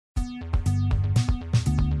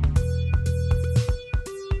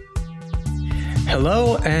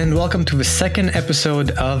Hello, and welcome to the second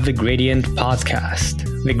episode of the Gradient podcast.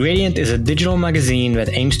 The Gradient is a digital magazine that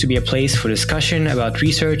aims to be a place for discussion about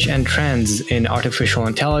research and trends in artificial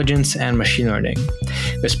intelligence and machine learning.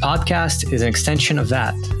 This podcast is an extension of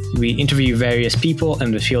that. We interview various people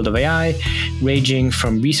in the field of AI, ranging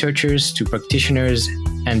from researchers to practitioners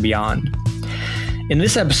and beyond. In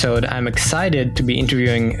this episode, I'm excited to be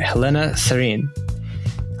interviewing Helena Sarin.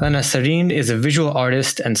 Helena Sarin is a visual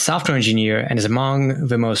artist and software engineer and is among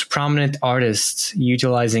the most prominent artists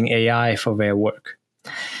utilizing AI for their work.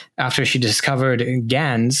 After she discovered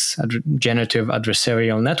GANs, generative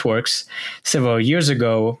adversarial networks, several years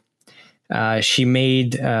ago, she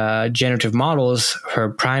made generative models her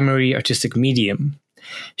primary artistic medium.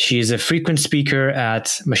 She is a frequent speaker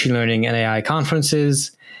at machine learning and AI conferences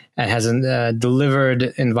and has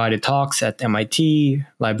delivered invited talks at MIT,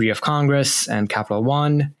 Library of Congress, and Capital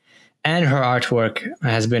One. And her artwork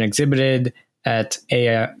has been exhibited at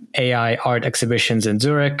AI art exhibitions in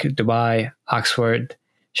Zurich, Dubai, Oxford,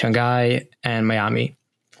 Shanghai, and Miami.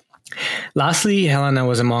 Lastly, Helena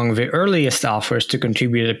was among the earliest authors to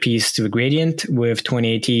contribute a piece to The Gradient with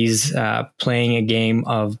 2080's Playing a Game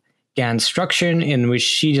of GAN-Struction, in which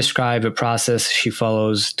she described the process she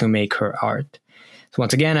follows to make her art. So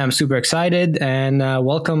once again, I'm super excited and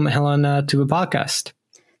welcome Helena to the podcast.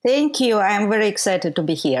 Thank you. I'm very excited to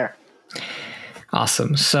be here.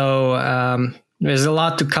 Awesome. So there's a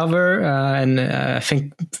lot to cover. And I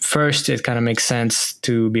think first it kind of makes sense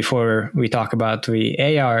to, before we talk about the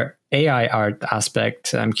AI art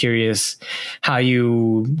aspect, I'm curious how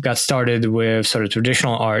you got started with sort of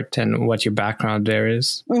traditional art and what your background there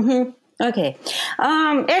is. Mm-hmm. Okay.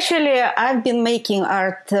 Actually, I've been making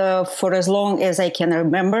art for as long as I can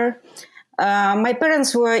remember. My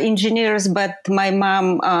parents were engineers, but my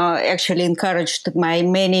mom actually encouraged my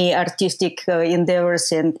many artistic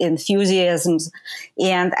endeavors and enthusiasms.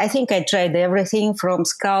 And I think I tried everything from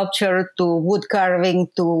sculpture to wood carving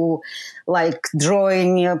to like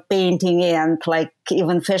drawing, painting, and like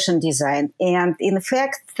even fashion design. And in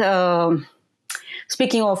fact,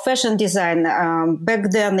 speaking of fashion design, back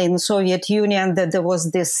then in Soviet Union, there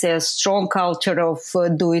was this strong culture of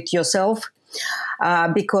do-it-yourself,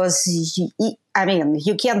 because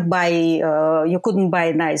you can't buy, you couldn't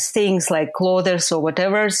buy nice things like clothes or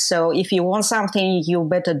whatever. So if you want something, you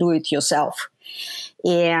better do it yourself.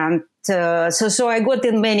 And so I got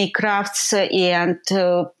in many crafts, and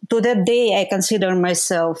to that day, I consider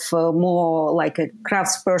myself more like a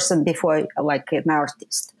craftsperson before like an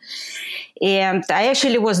artist. And I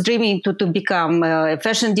actually was dreaming to become a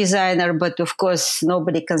fashion designer, but of course,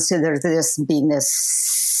 nobody considered this being a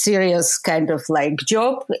serious kind of like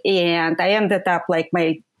job. And I ended up like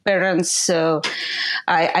my parents.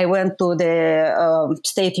 I went to the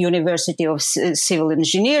State University of Civil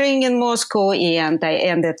Engineering in Moscow, and I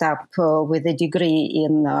ended up with a degree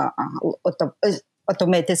in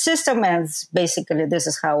automated system. And basically, this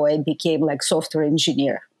is how I became like software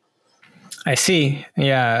engineer. I see.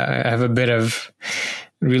 Yeah, I have a bit of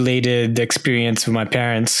related experience with my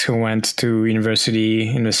parents who went to university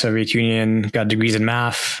in the Soviet Union, got degrees in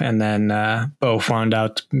math, and then both wound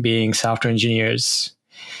out being software engineers.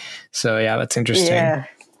 So yeah, that's interesting. Yeah.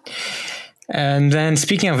 And then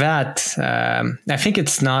speaking of that, I think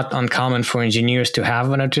it's not uncommon for engineers to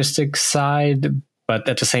have an artistic side, but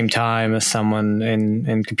at the same time, as someone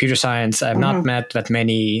in computer science, I've not met that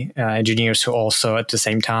many engineers who also at the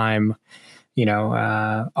same time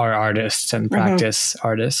are artists and practice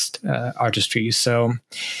artistry. So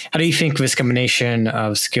how do you think this combination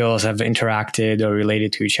of skills have interacted or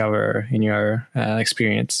related to each other in your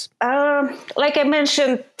experience? Like I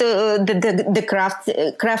mentioned, the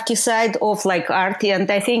crafty side of like art,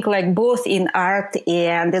 and I think like both in art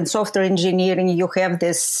and in software engineering, you have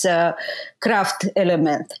this craft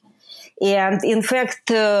element. And in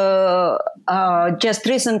fact, just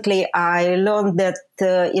recently, I learned that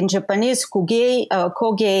in Japanese, koge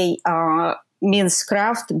means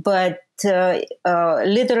craft, but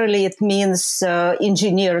literally it means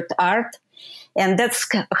engineered art. And that's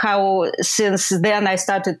how, since then, I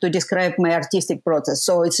started to describe my artistic process.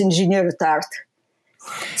 So it's engineered art.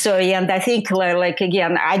 So, and I think, like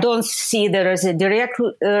again, I don't see there is a direct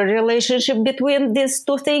relationship between these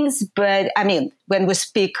two things. But I mean, when we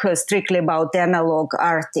speak strictly about analog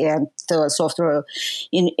art and software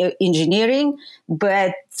engineering,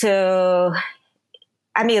 but I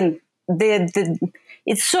mean,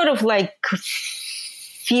 it's sort of like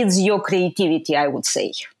feeds your creativity, I would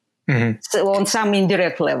say, so on some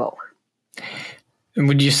indirect level.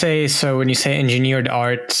 Would you say, so when you say engineered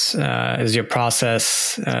art is your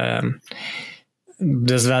process,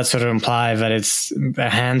 does that sort of imply that it's a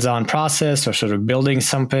hands-on process or sort of building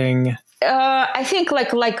something? I think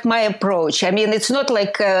like my approach. I mean, it's not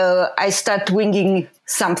like I start winging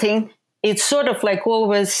something. It's sort of like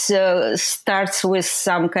always starts with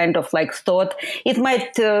some kind of like thought. It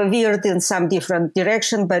might veer in some different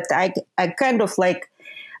direction, but I kind of like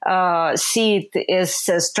see it as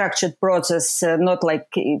a structured process, not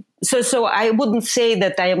like so. I wouldn't say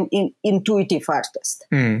that I am intuitive artist.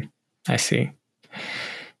 I see.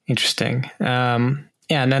 Interesting.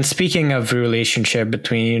 Yeah, and then speaking of the relationship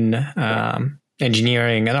between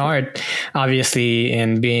engineering and art, obviously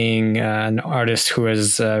in being an artist who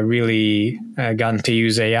has really gotten to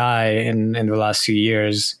use AI in the last few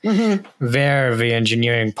years, there the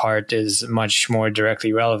engineering part is much more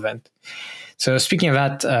directly relevant. So speaking of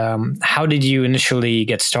that, how did you initially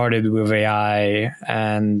get started with AI,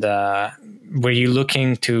 and were you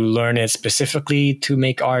looking to learn it specifically to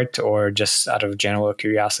make art or just out of general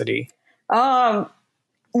curiosity?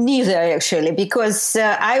 Neither, actually, because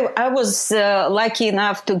I was lucky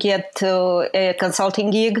enough to get a consulting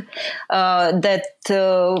gig that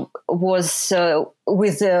was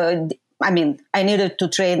with, I needed to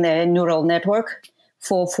train a neural network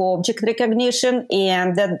for object recognition.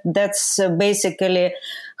 And that's basically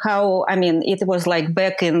how, it was like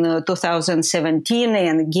back in 2017,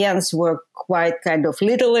 and GANs were quite kind of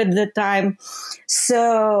little at the time.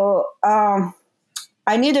 So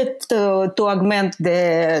I needed to augment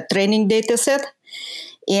the training data set,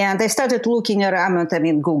 and I started looking around,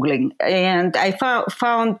 Googling, and I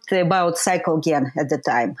found about CycleGAN at the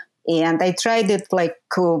time. And I tried it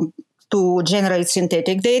to generate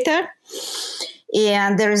synthetic data,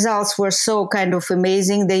 and the results were so kind of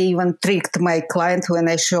amazing. They even tricked my client when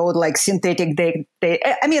I showed like synthetic data.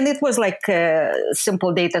 It was like a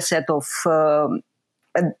simple data set of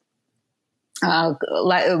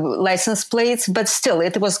license plates, but still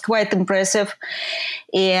it was quite impressive.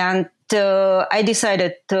 And I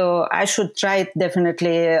decided I should try it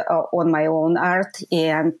definitely on my own art.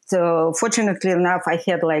 And fortunately enough, I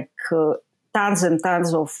had like tons and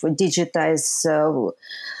tons of digitized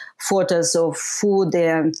photos of food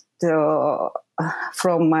and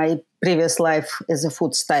from my previous life as a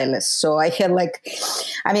food stylist. So I had I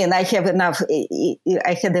had enough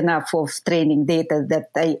of training data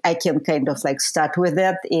that I can kind of like start with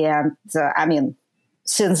that. And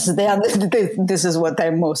since then, this is what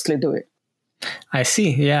I'm mostly doing. I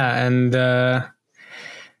see. Yeah. And I'm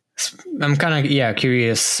kind of,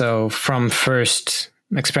 curious. So from first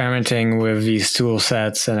experimenting with these tool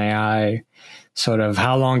sets and AI, sort of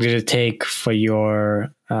how long did it take for your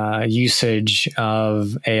usage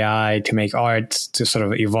of AI to make art to sort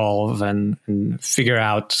of evolve and figure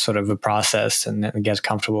out sort of the process and get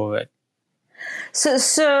comfortable with it? So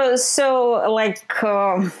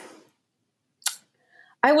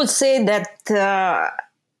I would say that,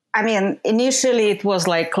 initially it was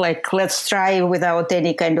like let's try without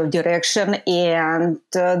any kind of direction. And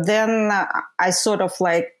then I sort of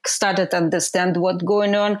like started to understand what's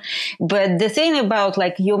going on. But the thing about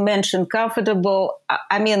like you mentioned comfortable,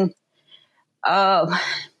 I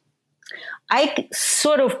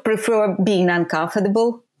sort of prefer being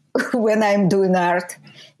uncomfortable when I'm doing art,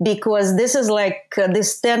 because this is like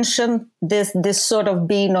this tension, this sort of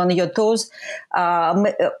being on your toes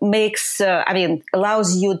makes,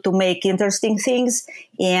 allows you to make interesting things.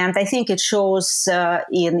 And I think it shows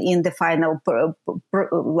in the final,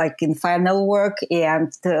 in final work,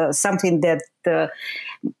 and something that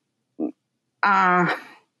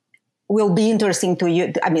will be interesting to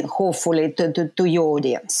you, hopefully to your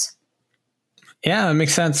audience. Yeah, it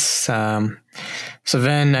makes sense. So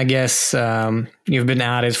then I guess you've been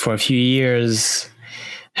at it for a few years.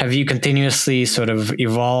 Have you continuously sort of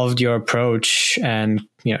evolved your approach and,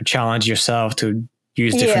 challenged yourself to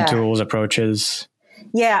use different tools, approaches?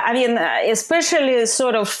 Yeah, especially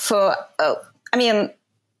sort of,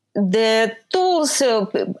 the tools,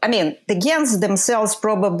 the GANs themselves,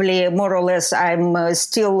 probably more or less, I'm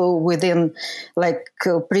still within like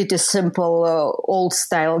pretty simple old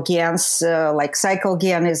style GANs. Like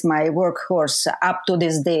CycleGAN is my workhorse up to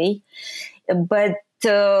this day. But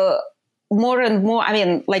more and more,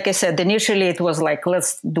 like I said, initially it was like,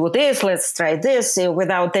 let's do this, let's try this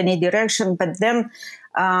without any direction. But then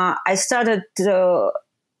I started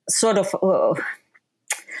sort of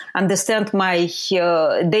understand my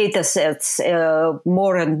data sets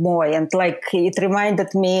more and more. And like it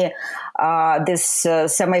reminded me this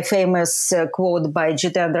semi-famous quote by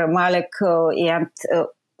Jitendra Malik, and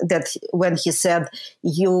that when he said,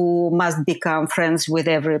 you must become friends with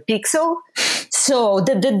every pixel. So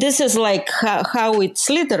this is like how it's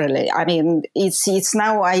literally. I mean, it's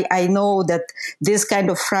now I know that this kind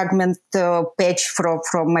of fragment patch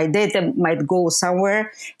from my data might go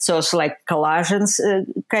somewhere. So it's like collagens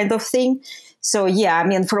kind of thing. So yeah, I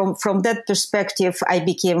mean, from that perspective, I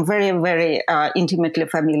became very, very intimately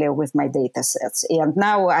familiar with my data sets. And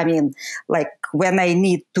now, I mean, like when I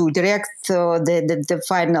need to direct the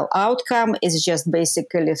final outcome, it's just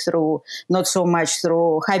basically through, not so much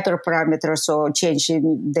through hyperparameters or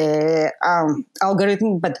changing the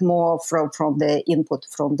algorithm, but more from the input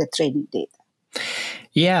from the training data.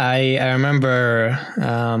 Yeah, I remember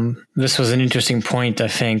this was an interesting point, I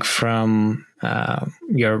think, from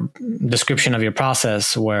your description of your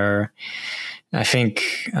process, where I think,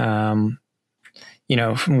 when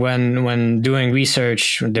doing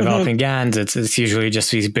research, developing GANs, it's usually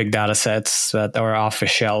just these big data sets that are off the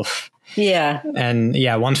shelf. Yeah. And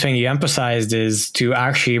yeah, one thing you emphasized is to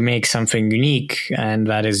actually make something unique, and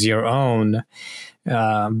that is your own.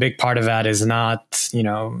 Big part of that is not,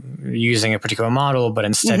 using a particular model, but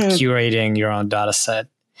instead curating your own data set.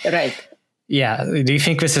 Right. Yeah. Do you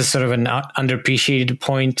think this is sort of an underappreciated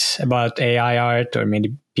point about AI art, or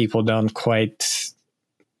maybe people don't quite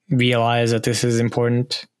realize that this is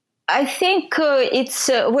important? I think it's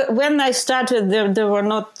when I started, there were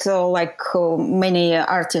not many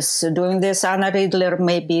artists doing this. Anna Riedler,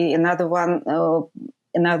 maybe another one,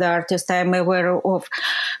 another artist I'm aware of.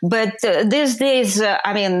 But these days,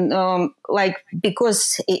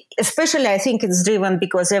 because especially I think it's driven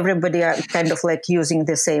because everybody are kind of like using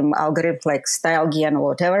the same algorithm, like StyleGAN or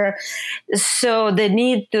whatever. So the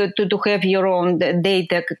need to have your own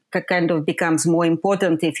data kind of becomes more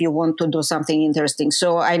important if you want to do something interesting.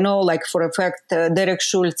 So I know, like for a fact, Derek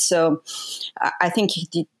Schultz, I think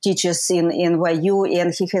he teaches in NYU,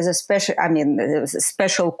 and he has a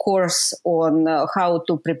special course on how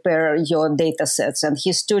to prepare your data sets, and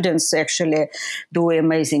his students actually do an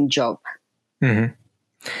amazing job. Mm-hmm.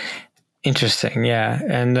 Interesting. Yeah.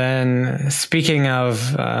 And then speaking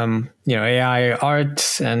of, AI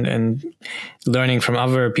art and learning from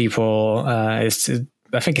other people, I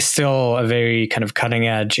think it's still a very kind of cutting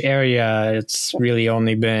edge area. It's really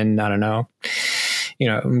only been, I don't know,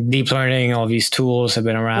 deep learning, all these tools have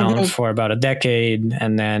been around for about a decade.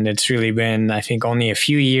 And then it's really been, I think, only a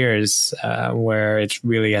few years where it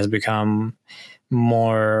really has become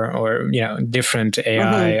more, or different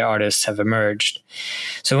AI artists have emerged.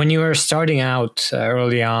 So when you were starting out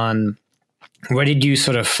early on, where did you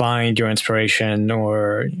sort of find your inspiration,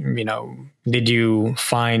 or did you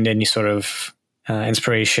find any sort of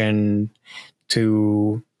inspiration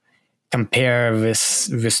to compare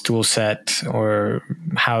this tool set, or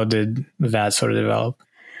how did that sort of develop?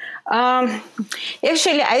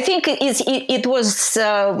 Actually, I think it was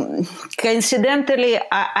coincidentally,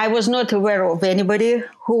 I was not aware of anybody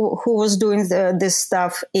who was doing this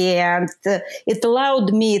stuff, and it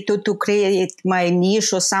allowed me to create my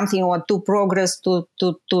niche or something, or to progress to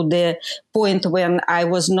the point when I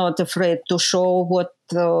was not afraid to show what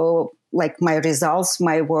my results,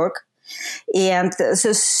 my work. And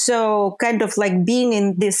so kind of like being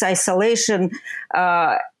in this isolation,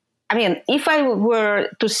 if I were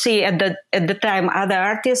to see at the time other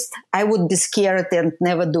artists, I would be scared and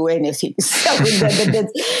never do anything. So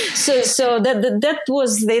that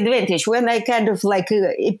was the advantage. When I kind of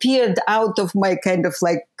appeared out of my kind of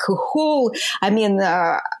hole, and then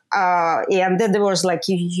there was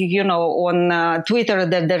on Twitter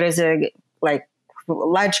that there is a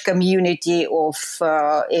large community of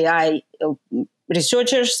AI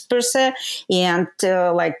researchers per se, and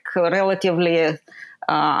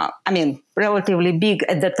relatively big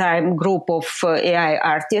at the time group of AI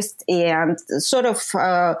artists. And sort of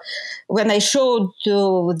when I showed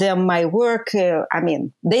to them my work,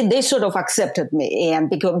 they sort of accepted me, and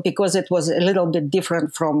because it was a little bit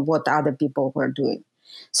different from what other people were doing.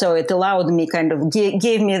 So it allowed me, kind of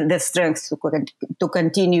gave me the strength to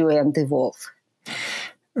continue and evolve.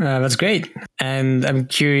 That's great. And I'm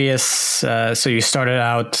curious, so you started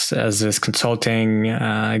out as this consulting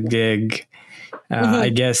gig. I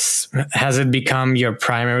guess, has it become your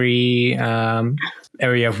primary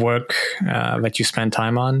area of work that you spend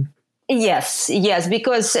time on? Yes,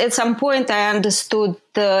 because at some point I understood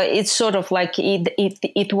it's sort of like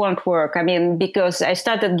it won't work. Because I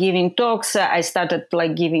started giving talks, I started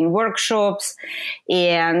giving workshops,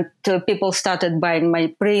 and people started buying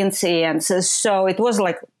my prints, and so it was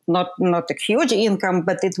not a huge income,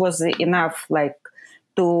 but it was enough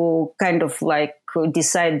to kind of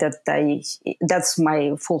decide that that's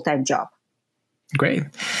my full-time job. Great.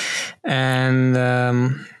 And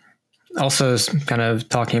also kind of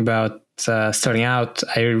talking about starting out,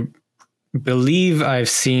 I believe I've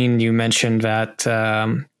seen you mention that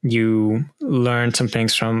you learned some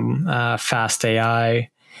things from Fast AI.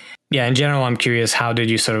 Yeah, in general, I'm curious, how did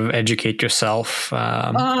you sort of educate yourself?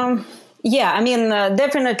 Yeah, I mean,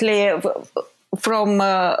 definitely from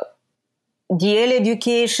DL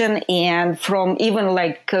education and from even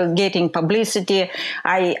like getting publicity,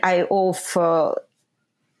 I owe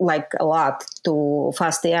like a lot to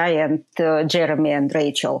Fast AI and Jeremy and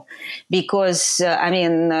Rachel, because I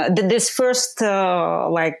mean, this first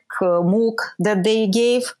MOOC that they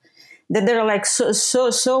gave, that there are like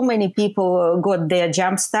so many people got their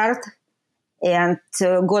jump start and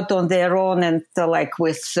got on their own, and like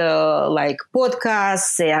with like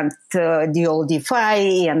podcasts and DL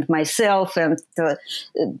DeFi and myself and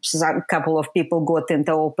some couple of people got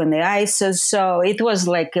into OpenAI. So it was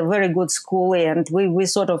like a very good school, and we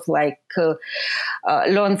sort of like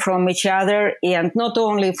learn from each other, and not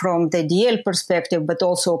only from the DL perspective, but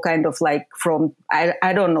also kind of like from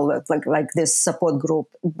I don't know, like this support group.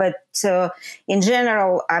 But in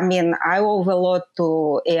general, I mean, I owe a lot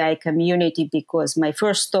to AI community, because my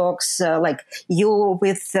first talks, like you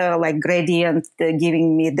with like Gradient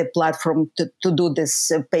giving me the platform to do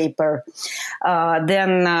this paper,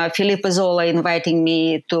 then Philippe Zola inviting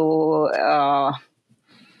me to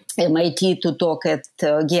MIT to talk at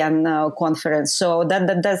GAN conference. So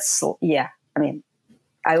that's yeah. I mean,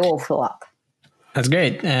 I owe a lot. That's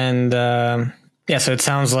great. And yeah, so it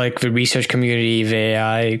sounds like the research community, the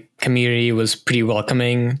AI community, was pretty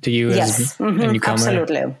welcoming to you as a newcomer.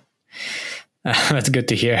 Absolutely. That's good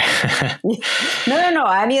to hear. No.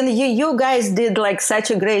 I mean, you guys did like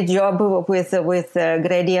such a great job with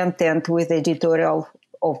Gradient and with editorial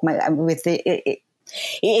of my with the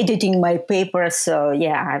editing my paper. So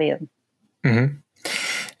yeah, I mean. Mm-hmm.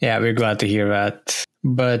 Yeah, we're glad to hear that.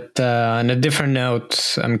 But on a different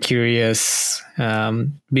note, I'm curious,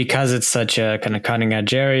 because it's such a kind of cutting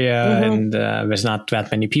edge area and there's not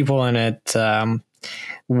that many people in it,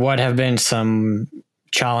 what have been some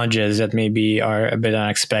challenges that maybe are a bit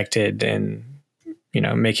unexpected in,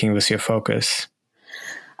 making this your focus?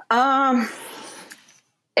 Actually,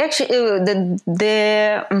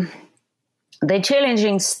 the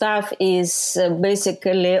challenging stuff is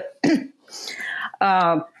basically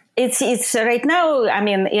it's right now. I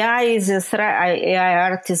mean, AI is AI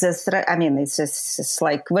art is I mean, it's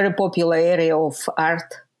like very popular area of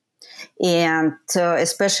art, and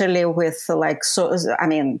especially with like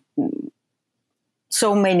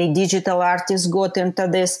so many digital artists got into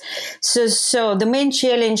this. So the main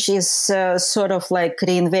challenge is sort of like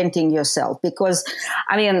reinventing yourself, because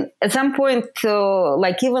I mean, at some point,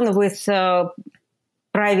 like even with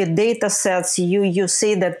private data sets, you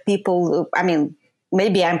see that people, I mean,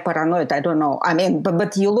 maybe I'm paranoid, I don't know. I mean,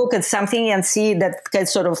 but you look at something and see that kind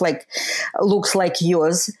sort of like looks like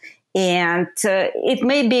yours. And it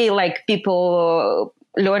may be like people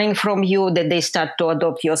learning from you, that they start to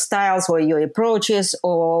adopt your styles or your approaches,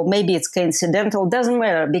 or maybe it's coincidental, doesn't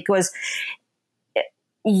matter, because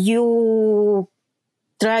you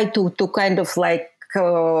try to kind of like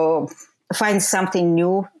find something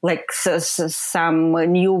new, like some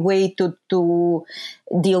new way to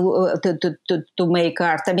deal to make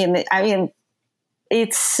art. I mean,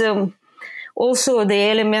 it's also the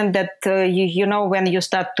element that when you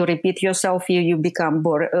start to repeat yourself, you become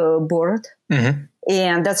bored. Mm-hmm.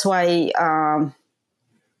 And that's why,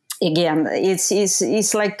 again,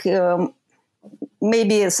 it's like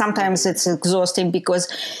maybe sometimes it's exhausting, because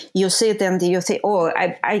you sit and you think, oh,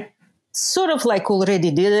 I sort of like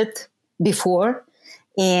already did it before,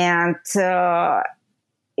 and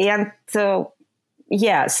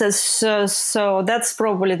yeah, so that's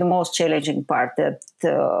probably the most challenging part, that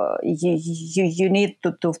you need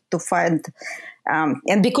to find,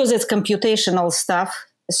 and because it's computational stuff.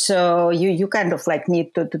 So you kind of like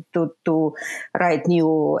need to write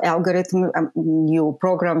new algorithm, new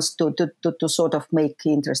programs to sort of make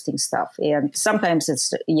interesting stuff. And sometimes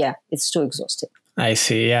it's too exhausting. I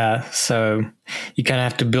see. Yeah. So you kind of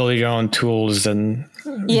have to build your own tools and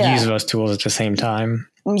use those tools at the same time.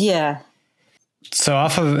 Yeah. So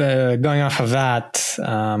going off of that,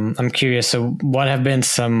 I'm curious. So what have been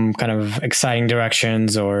some kind of exciting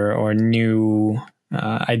directions or new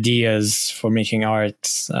ideas for making art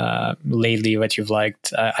lately that you've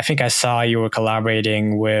liked? I think I saw you were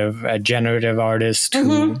collaborating with a generative artist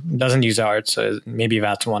who doesn't use art, so maybe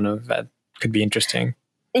that's one of that could be interesting.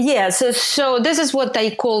 Yeah, so this is what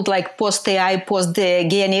I called like post-AI,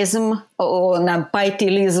 post-Gaianism, or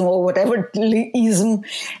Pythilism, or whatever ism.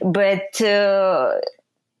 But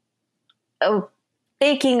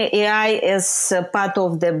taking AI as a part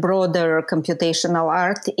of the broader computational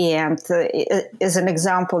art. And as an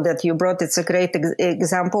example that you brought, it's a great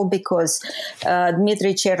example because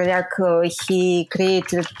Dmitry Cheryak, he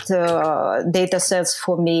created data sets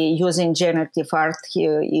for me using generative art,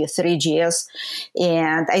 3GS.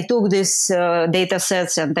 And I took these data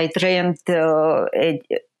sets and I trained a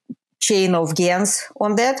chain of GANs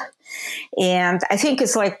on that. And I think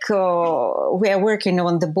it's like we are working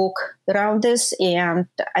on the book around this. And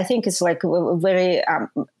I think it's like a very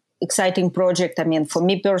exciting project. I mean, for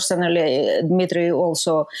me personally, Dmitry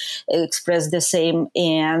also expressed the same.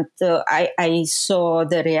 And I saw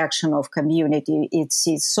the reaction of community. It's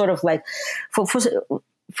sort of like,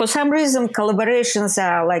 for some reason, collaborations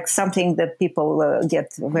are like something that people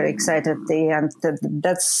get very excited. And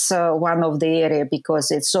that's one of the area because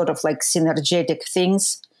it's sort of like synergetic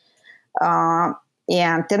things. And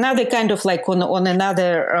another kind of like on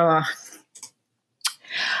another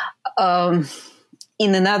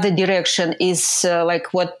in another direction is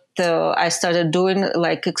like what I started doing,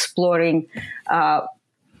 like exploring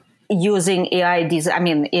using AI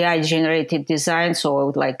AI generated design,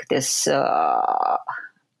 so like this,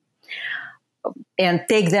 and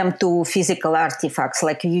take them to physical artifacts.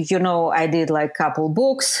 Like I did like couple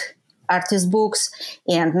books, artist books,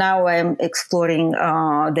 and now I'm exploring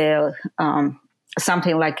the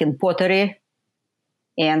something like in pottery,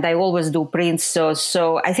 and I always do prints.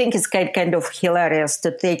 So I think it's kind of hilarious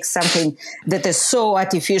to take something that is so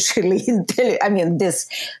artificially this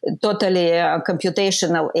totally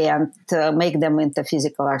computational and make them into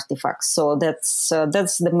physical artifacts. So that's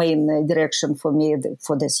the main direction for me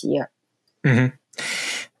for this year. Mm-hmm.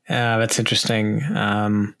 That's interesting.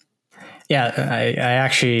 I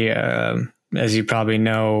actually, as you probably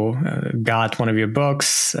know, got one of your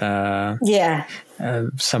books.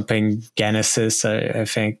 Something Genesis, I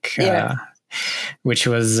think, which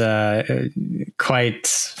was quite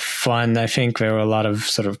fun. I think there were a lot of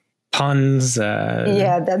sort of puns.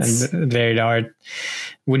 That's and varied art.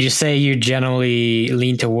 Would you say you generally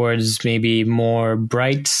lean towards maybe more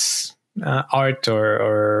bright art,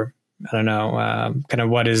 or I don't know, kind of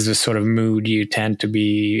what is the sort of mood you tend to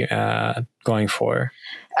be going for?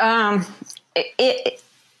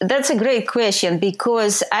 That's a great question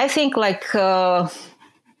because I think like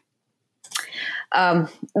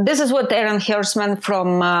this is what Aaron Hersman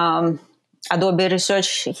from Adobe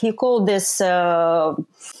Research, he called this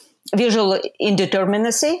visual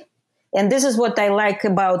indeterminacy. And this is what I like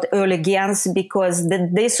about early GANs because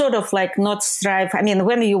they sort of like not strive. I mean,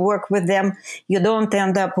 when you work with them, you don't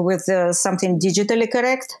end up with something digitally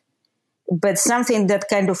correct, but something that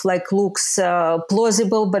kind of like looks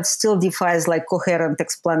plausible, but still defies like coherent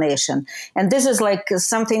explanation. And this is like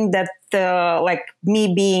something that like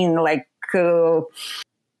me being like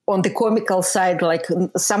on the comical side, like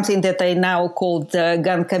something that I now called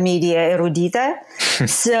GAN Commedia Erudita.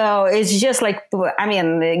 So it's just like,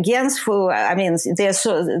 GANs they're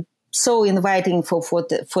so inviting for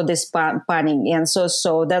this punning. And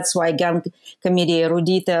so that's why GAN Commedia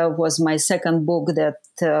Erudita was my second book that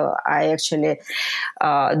I actually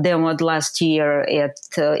demoed last year at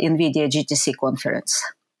NVIDIA GTC conference.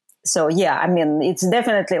 So, it's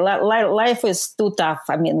definitely, life is too tough.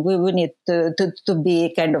 I mean, we need to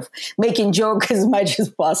be kind of making joke as much as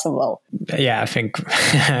possible. Yeah, I think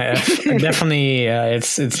definitely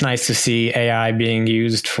it's nice to see AI being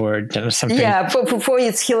used for something. Yeah, for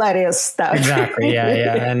its hilarious stuff. Exactly,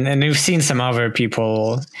 yeah. And we've seen some other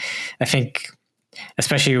people, I think,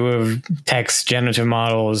 especially with text generative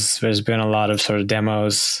models, there's been a lot of sort of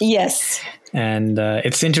demos. Yes. And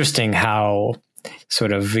it's interesting how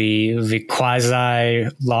sort of the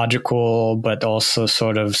quasi-logical but also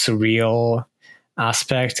sort of surreal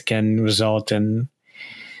aspect can result in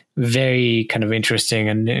very kind of interesting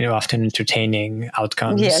and often entertaining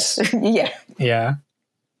outcomes. Yes, yeah.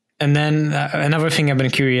 And then another thing I've been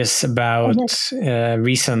curious about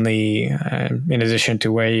recently, in addition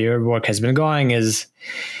to where your work has been going, is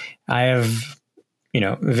I have,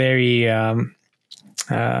 very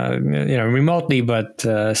remotely, but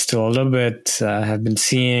still a little bit, have been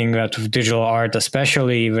seeing that with digital art,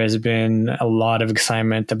 especially, there's been a lot of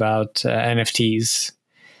excitement about NFTs,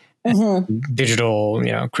 digital,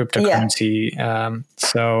 cryptocurrency.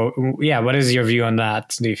 What is your view on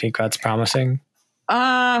that? Do you think that's promising?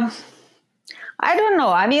 I don't know.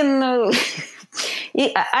 I mean,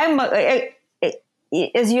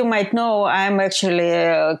 as you might know, I'm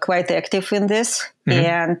actually quite active in this. Mm-hmm.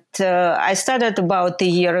 And I started about a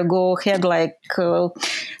year ago, had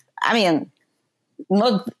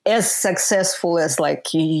not as successful as like,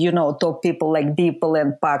 top people like Beeple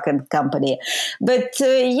and Park and company. But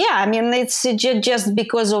I mean, it's just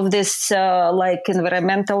because of this like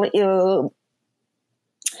environmental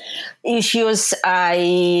issues,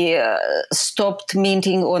 I stopped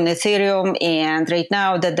minting on Ethereum, and right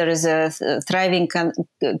now that there is a thriving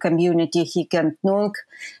community Hikant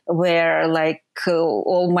where like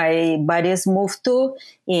all my buddies moved to,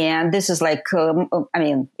 and this is like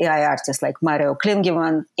AI artists like Mario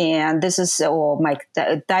Klingemann, and this is Mike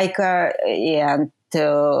Taika and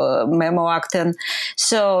Memo Acton.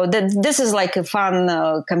 So this is like a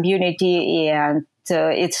fun community, and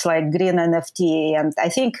it's like green NFT, and I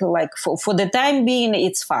think like for the time being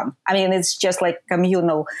it's fun. I mean, it's just like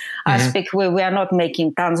communal aspect where we are not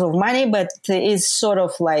making tons of money, but it's sort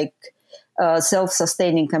of like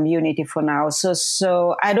self-sustaining community for now.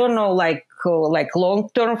 So I don't know like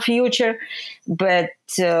long-term future, but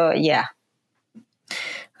yeah.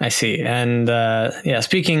 I see. And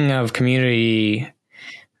speaking of community,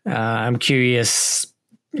 I'm curious.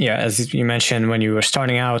 Yeah, as you mentioned, when you were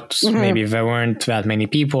starting out, maybe there weren't that many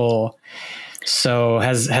people. So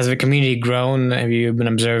has the community grown? Have you been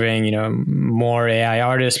observing, more AI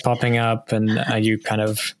artists popping up, and are you kind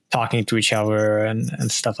of talking to each other and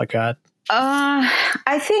stuff like that?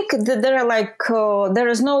 I think that there are like there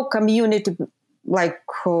is no community like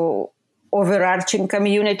overarching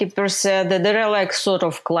community per se. That there are like sort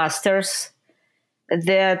of clusters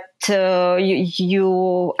that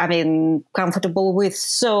you comfortable with.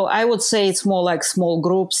 So I would say it's more like small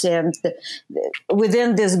groups, and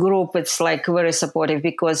within this group it's like very supportive,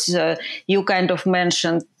 because you kind of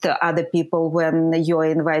mentioned other people when you're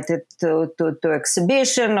invited to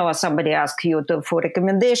exhibition, or somebody asks you for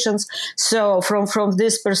recommendations. So from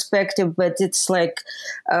this perspective, but it's like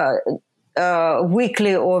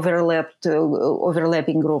weekly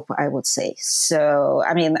overlapping group, I would say. So,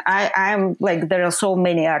 I mean, I'm like, there are so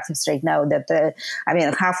many artists right now that,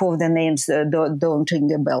 half of the names don't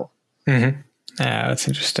ring a bell. Mm-hmm. Yeah, that's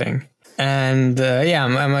interesting. And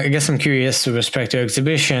I guess I'm curious with respect to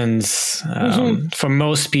exhibitions. For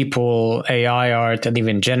most people, AI art and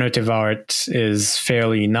even generative art is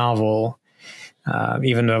fairly novel.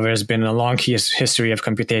 Even though there's been a long history of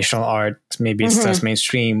computational art, maybe it's less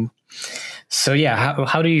mainstream. So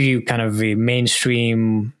how do you view kind of the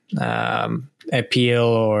mainstream appeal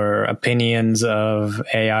or opinions of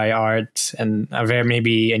AI art? And are there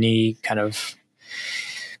maybe any kind of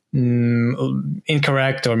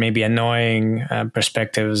incorrect or maybe annoying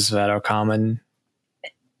perspectives that are common?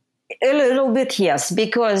 A little bit, yes,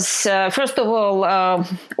 because first of all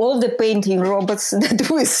the painting robots that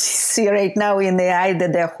we see right now in AI,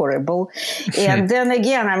 that they're horrible. And then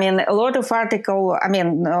again, a lot of or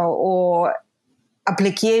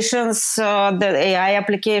applications, the AI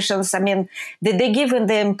applications, they give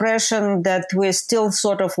the impression that we're still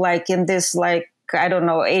sort of like in this, like, I don't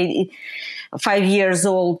know, 5 years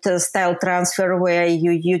old style transfer, where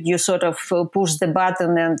you sort of push the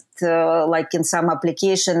button and like in some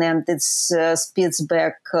application, and it spits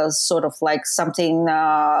back sort of like something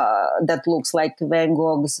that looks like Van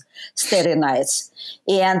Gogh's Starry Nights.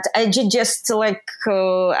 And I just like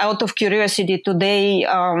out of curiosity today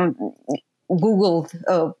Googled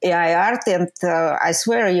AI art, and I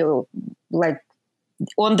swear like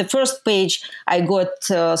on the first page I got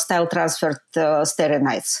style transferred Starry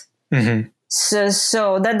Nights. Mm-hmm.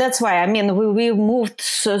 So that's why we moved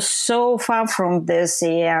so far from this,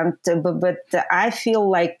 and but I feel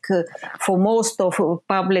like for most of the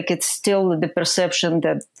public it's still the perception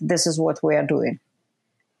that this is what we are doing.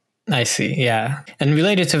 I see, yeah. And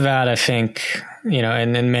related to that, I think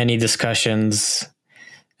in many discussions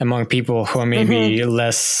among people who are maybe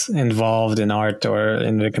less involved in art or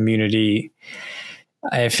in the community,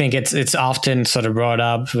 I think it's often sort of brought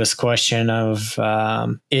up, this question of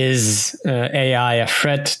is AI a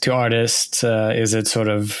threat to artists? Is it sort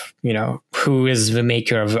of, who is the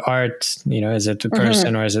maker of art? Is it the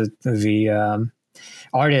person or is it the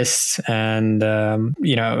artist? And,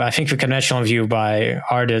 I think the conventional view by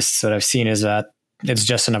artists that I've seen is that it's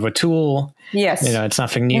just another tool. Yes. It's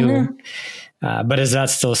nothing new. But is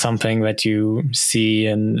that still something that you see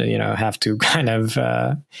and, have to kind of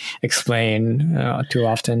explain too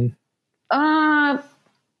often?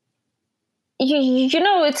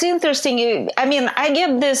 It's interesting. I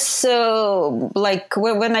get this, like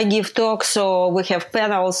when I give talks or we have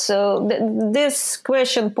panels, this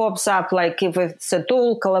question pops up, like if it's a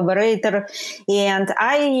tool, collaborator. And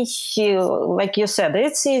I feel, like you said,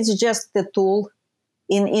 it's just the tool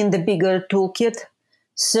in the bigger toolkit.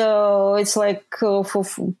 So it's like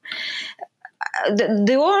the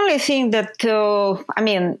only thing that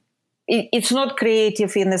it's not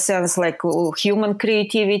creative in the sense like human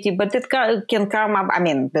creativity, but it can come up. I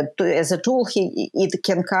mean, as a tool, it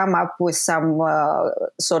can come up with some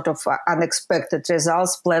sort of unexpected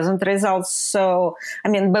results, pleasant results. So, I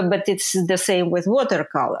mean, but it's the same with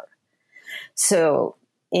watercolor. So,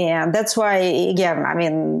 and that's why, again, I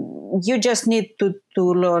mean, you just need to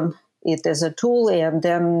learn it as a tool, and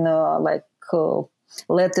then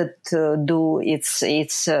let it do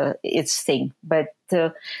its thing. But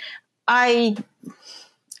I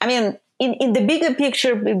mean, in the bigger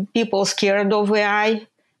picture, people scared of AI,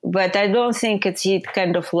 but I don't think it's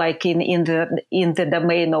kind of like in the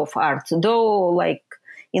domain of art. Though, like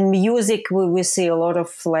in music, we see a lot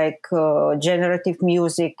of like generative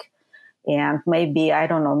music, and maybe, I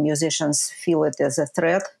don't know, musicians feel it as a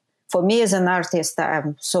threat. For me as an artist,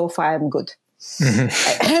 so far I'm good.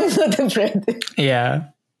 I'm not afraid. Yeah.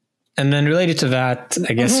 And then related to that,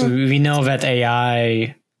 I guess we know that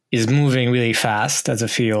AI is moving really fast as a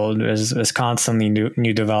field. There's constantly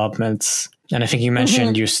new developments. And I think you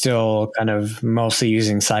mentioned you're still kind of mostly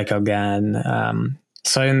using CycleGAN.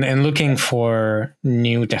 So in looking for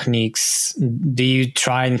new techniques, do you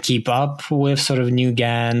try and keep up with sort of new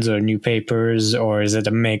GANs or new papers, or is it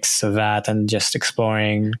a mix of that and just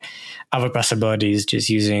exploring other possibilities, just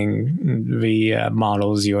using the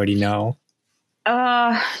models you already know?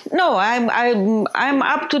 No, I'm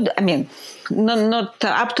up to. I mean, not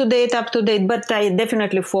up to date, but I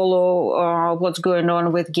definitely follow what's going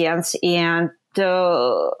on with GANs, and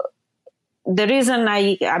the reason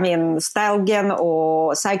I mean, style GAN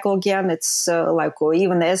or cycle GAN, it's or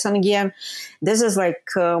even SN GAN, this is like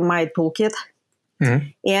my toolkit.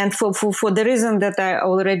 And for the reason that I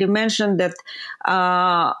already mentioned, that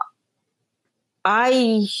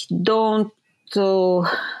I don't,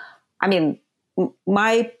 I mean,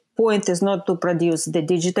 my point is not to produce the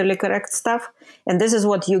digitally correct stuff. And this is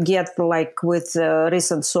what you get like with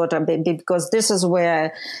recent sort of, because this is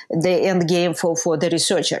where the end game for the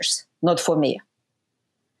researchers, not for me.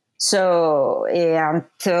 So, and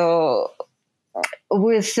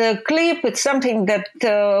with Clip, it's something that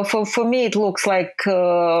for me, it looks like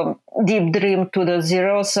deep dream to the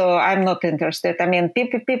zero. So I'm not interested. I mean,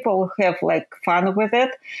 people have like fun with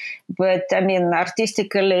it, but I mean,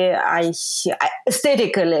 artistically,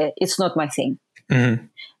 aesthetically, it's not my thing.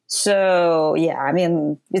 So yeah, I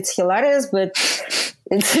mean, it's hilarious, but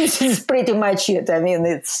it's pretty much it. I mean,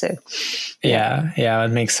 it's yeah,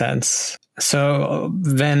 it makes sense. So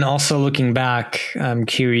then also looking back, I'm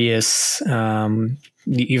curious,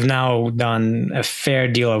 you've now done a fair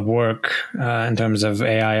deal of work in terms of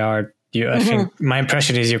AI art. I think my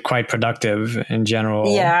impression is you're quite productive in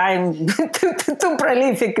general. Yeah, I'm too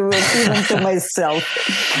prolific even to myself.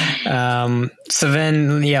 So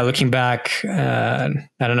then, looking back, I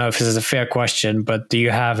don't know if this is a fair question, but do you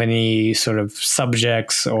have any sort of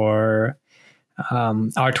subjects or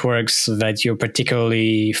artworks that you're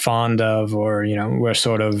particularly fond of, or were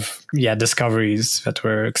sort of discoveries that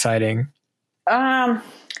were exciting?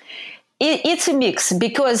 It's a mix,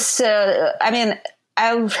 because I mean,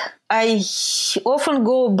 I often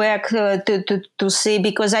go back to see,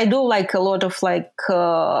 because I do like a lot of like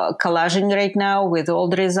collaging right now with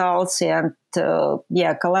old results, and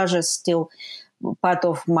collage is still part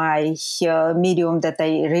of my medium that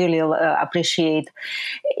I really appreciate.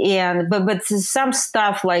 And but some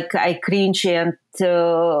stuff like I cringe, and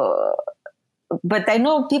but I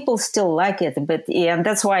know people still like it. And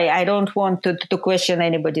that's why I don't want to question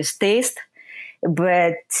anybody's taste.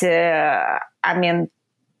 But I mean,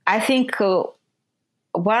 I think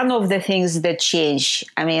one of the things that change,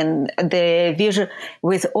 I mean, the vision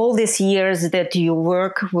with all these years that you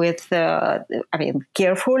work with,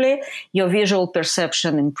 carefully, your visual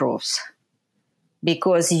perception improves,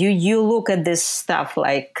 because you look at this stuff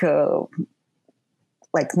like 9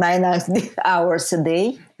 hours a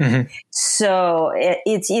day. So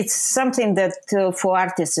it's something that for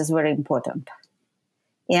artists is very important.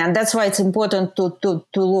 And that's why it's important to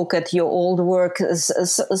look at your old work.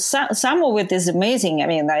 Some of it is amazing. I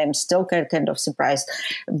mean, I am still kind of surprised.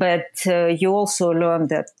 But you also learn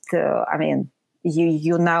that,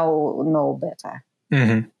 you now know better.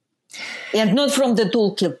 And not from the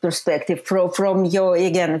toolkit perspective, from your,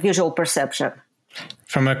 again, visual perception.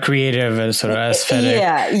 From a creative and sort of aesthetic.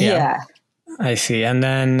 Yeah. I see. And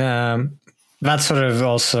then that sort of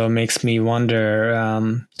also makes me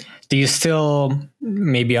wonder, do you still,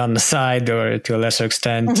 maybe on the side or to a lesser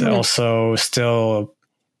extent, also still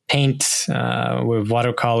paint with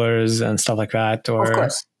watercolors and stuff like that? Or, of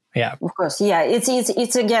course. Yeah. Of course. Yeah.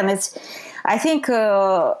 It's again, I think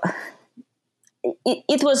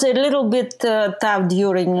it was a little bit tough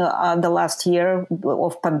during the last year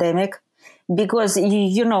of pandemic, because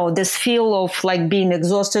you know this feel of like being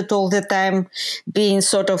exhausted all the time, being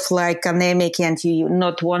sort of like anemic, and you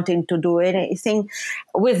not wanting to do anything.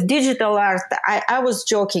 With digital art, I was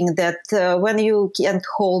joking that when you can't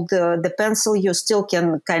hold the pencil, you still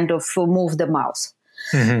can kind of move the mouse.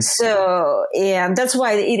 Mm-hmm. So, and that's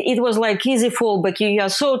why it was like easy fallback. You are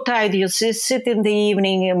so tired, you sit in the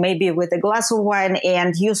evening, maybe with a glass of wine,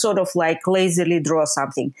 and you sort of like lazily draw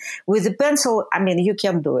something. With a pencil, I mean, you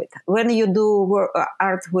can do it. When you do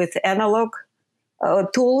art with analog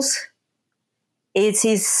tools,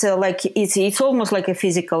 it's almost like a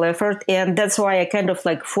physical effort. And that's why I kind of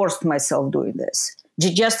like forced myself doing this,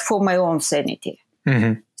 just for my own sanity.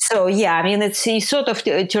 Mm-hmm. So, yeah, I mean, it's sort of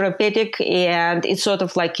therapeutic, and it's sort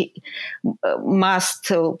of like must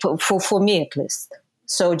for me at least.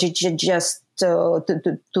 So just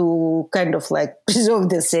to kind of like preserve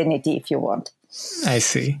the sanity, if you want. I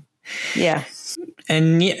see. Yeah.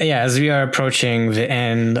 And yeah, as we are approaching the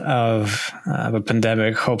end of the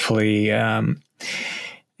pandemic, hopefully,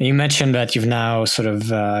 you mentioned that you've now sort of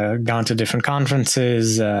gone to different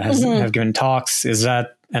conferences, have given talks. Is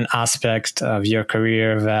that an aspect of your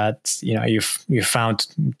career that you found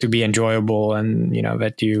to be enjoyable and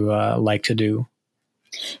that you like to do?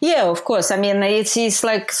 Yeah, of course. I mean, it's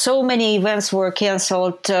like so many events were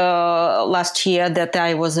canceled last year that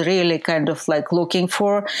I was really kind of like looking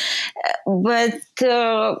for. But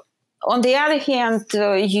on the other hand,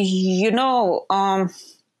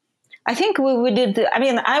 I think we did. I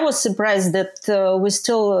mean, I was surprised that we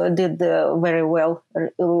still did very well,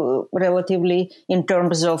 relatively, in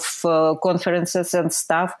terms of conferences and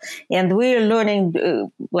stuff. And we're learning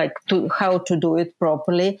how to do it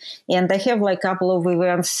properly. And I have like a couple of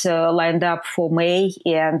events lined up for May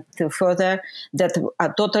and further that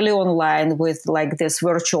are totally online with like this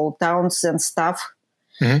virtual towns and stuff.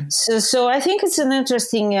 Mm-hmm. So I think it's an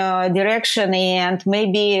interesting direction, and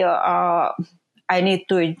maybe I need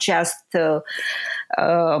to adjust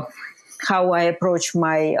how I approach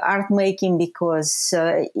my art making, because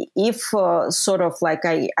if sort of like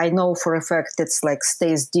I know for a fact it's like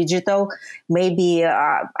stays digital, maybe,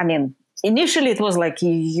 I mean, initially it was like,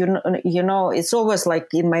 it's always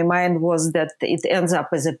like in my mind was that it ends up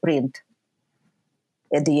as a print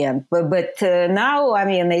at the end. But now, I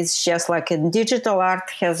mean, it's just like in digital art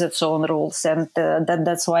has its own rules, and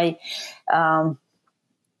that's why...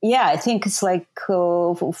 I think it's like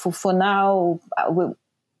for now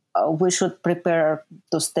we should prepare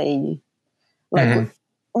to stay like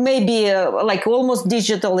maybe like almost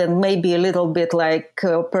digital, and maybe a little bit like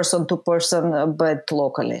person to person, but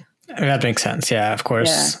locally. That makes sense. Yeah, of course.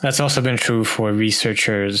 Yeah. That's also been true for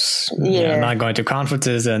researchers. Yeah, not going to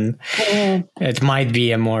conferences, and it might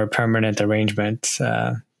be a more permanent arrangement.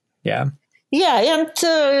 Yeah. Yeah, and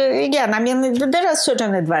again, I mean, there are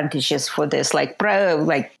certain advantages for this,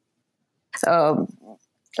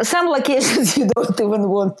 some locations you don't even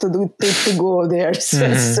want to go there.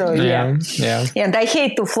 So yeah. And I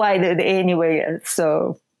hate to fly anywhere.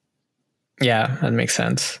 So yeah, that makes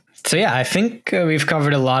sense. So yeah, I think we've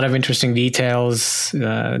covered a lot of interesting details.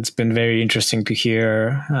 It's been very interesting to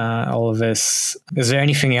hear all of this. Is there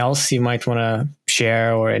anything else you might want to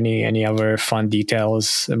share, or any other fun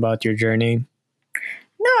details about your journey?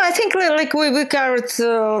 No, I think like we covered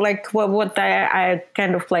like what I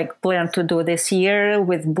kind of like plan to do this year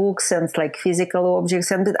with books and like physical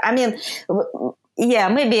objects. And I mean, yeah,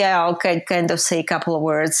 maybe I'll kind of say a couple of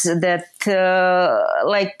words that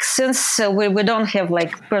like since we don't have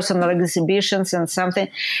like personal exhibitions and something,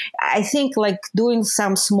 I think like doing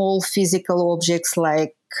some small physical objects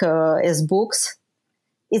like as books,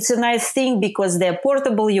 it's a nice thing because they're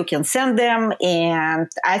portable, you can send them, and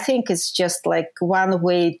I think it's just like one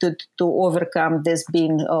way to overcome this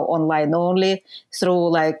being online only through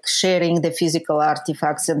like sharing the physical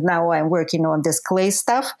artifacts. And now I'm working on this clay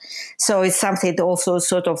stuff. So it's something also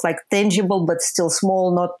sort of like tangible, but still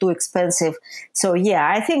small, not too expensive. So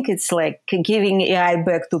yeah, I think it's like giving AI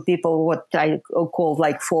back to people, what I call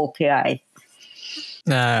like folk AI.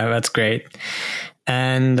 That's great.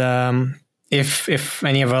 And if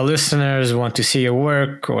any of our listeners want to see your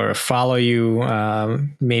work or follow you,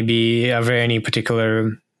 maybe are there any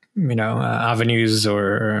particular, avenues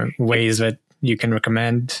or ways that you can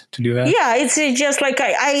recommend to do that? Yeah, it's just like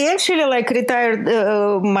I actually like retired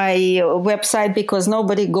my website because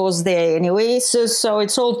nobody goes there anyway. So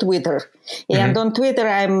it's all Twitter. And on Twitter,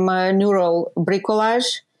 I'm Neural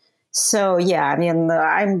Bricolage. So yeah, I mean,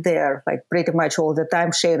 I'm there like pretty much all the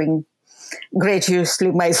time sharing graciously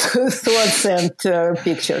my thoughts and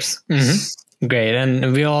pictures. Great.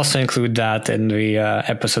 And we'll also include that in the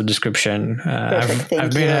episode description.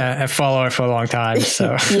 I've been a follower for a long time.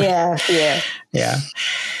 So Yeah.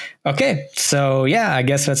 Okay. So I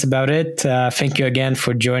guess that's about it. Thank you again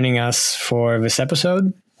for joining us for this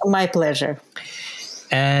episode. My pleasure.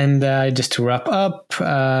 And just to wrap up,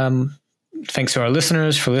 thanks to our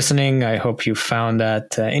listeners for listening. I hope you found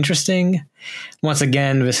that interesting. Once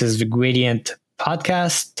again, this is the Gradient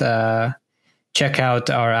Podcast. Check out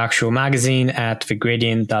our actual magazine at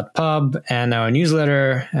thegradient.pub and our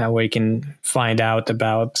newsletter where you can find out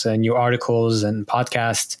about new articles and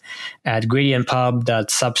podcasts at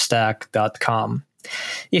gradientpub.substack.com.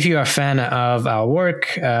 If you are a fan of our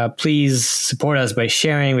work, please support us by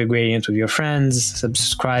sharing The Gradient with your friends,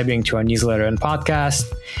 subscribing to our newsletter and podcast,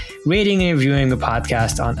 rating and reviewing the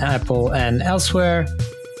podcast on Apple and elsewhere,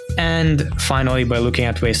 and finally, by looking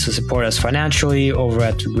at ways to support us financially over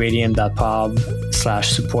at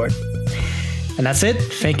gradient.pub/support. And that's it.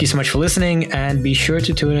 Thank you so much for listening, and be sure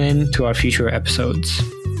to tune in to our future episodes.